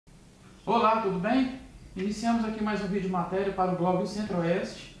Olá, tudo bem? Iniciamos aqui mais um vídeo matéria para o blog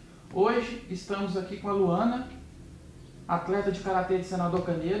Centro-Oeste. Hoje estamos aqui com a Luana, atleta de karatê de Senador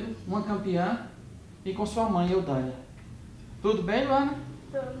Canedo, uma campeã, e com sua mãe, Eudânia. Tudo bem, Luana?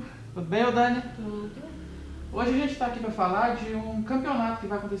 Tudo. Tudo bem, Eudânia? Tudo. Hoje a gente está aqui para falar de um campeonato que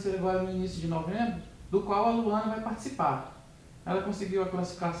vai acontecer agora no início de novembro, do qual a Luana vai participar. Ela conseguiu a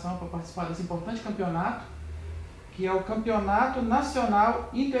classificação para participar desse importante campeonato, que é o Campeonato Nacional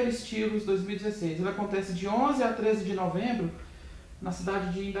Interestilos 2016. Ele acontece de 11 a 13 de novembro na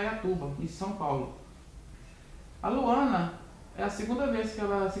cidade de Indaiatuba, em São Paulo. A Luana é a segunda vez que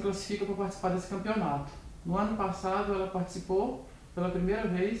ela se classifica para participar desse campeonato. No ano passado ela participou pela primeira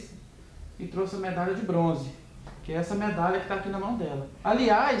vez e trouxe a medalha de bronze, que é essa medalha que está aqui na mão dela.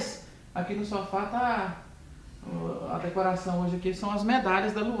 Aliás, aqui no sofá está a decoração hoje aqui, são as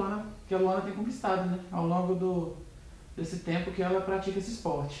medalhas da Luana, que a Luana tem conquistado, né, ao longo desse tempo que ela pratica esse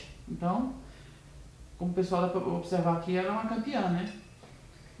esporte. Então, como o pessoal dá para observar aqui, ela é uma campeã, né?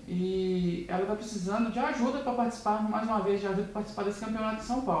 E ela está precisando de ajuda para participar, mais uma vez, de ajuda para participar desse campeonato de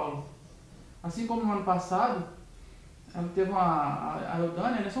São Paulo. Assim como no ano passado, ela teve a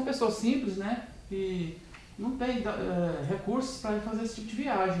Eudânia, né? São pessoas simples, né? Que não tem recursos para fazer esse tipo de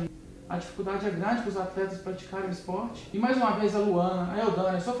viagem. A dificuldade é grande para os atletas praticarem o esporte. E mais uma vez a Luana, a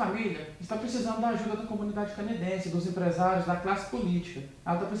Eudânia, a sua família, está precisando da ajuda da comunidade canedense, dos empresários, da classe política.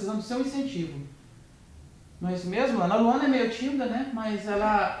 Ela está precisando do seu incentivo. Não é isso mesmo, Luana? A Luana é meio tímida, né? Mas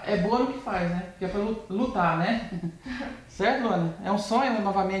ela é boa no que faz, né? Que é para lutar, né? Certo, Luana? É um sonho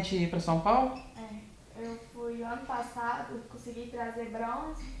novamente ir para São Paulo? É, eu fui ano passado, consegui trazer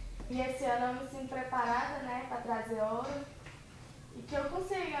bronze. E esse ano eu me sinto preparada, né, para trazer ouro. E que eu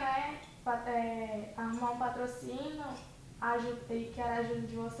consiga, né, arrumar um patrocínio, e quero a ajuda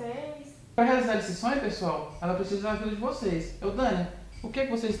de vocês. Para realizar esse sonho, pessoal, ela precisa da ajuda de vocês. Eudânia, o que é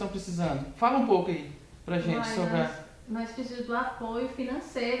que vocês estão precisando? Fala um pouco aí pra gente sobre Nós precisamos do apoio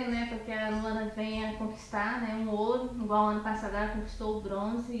financeiro, né, para que a Luana venha conquistar, né, um ouro, igual ano passado ela conquistou o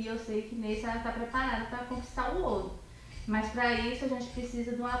bronze, e eu sei que nesse ela está preparada para conquistar o ouro. Mas para isso a gente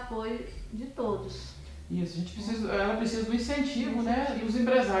precisa do apoio de todos. Isso, ela precisa do incentivo, né, dos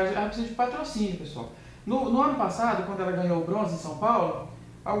empresários, ela precisa de patrocínio, pessoal. No ano passado, quando ela ganhou o bronze em São Paulo,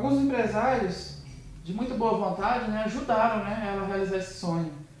 alguns empresários de muito boa vontade, né, ajudaram, né, ela a realizar esse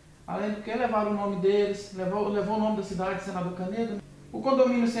sonho. Além do que, levaram o nome deles, levou o nome da cidade, Senador Canedo, o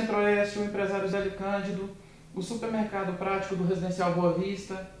condomínio Centro-Oeste, o empresário Zé Cândido, o supermercado prático do residencial Boa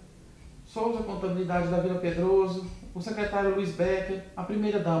Vista, Sousa Contabilidade da Vila Pedroso, o secretário Luiz Becker, a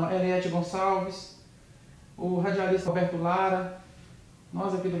primeira-dama Eliette Gonçalves, o radialista Roberto Lara,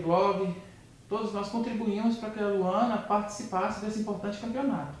 nós aqui do blog, todos nós contribuímos para que a Luana participasse desse importante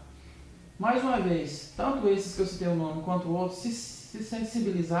campeonato. Mais uma vez, tanto esses que eu citei o nome quanto outros, se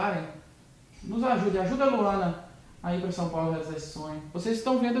sensibilizarem, nos ajudem, ajuda a Luana a ir para São Paulo realizar esse sonho. Vocês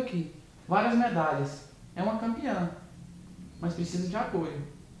estão vendo aqui, várias medalhas, é uma campeã, mas precisa de apoio.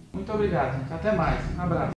 Muito obrigado, gente. Até mais, um abraço.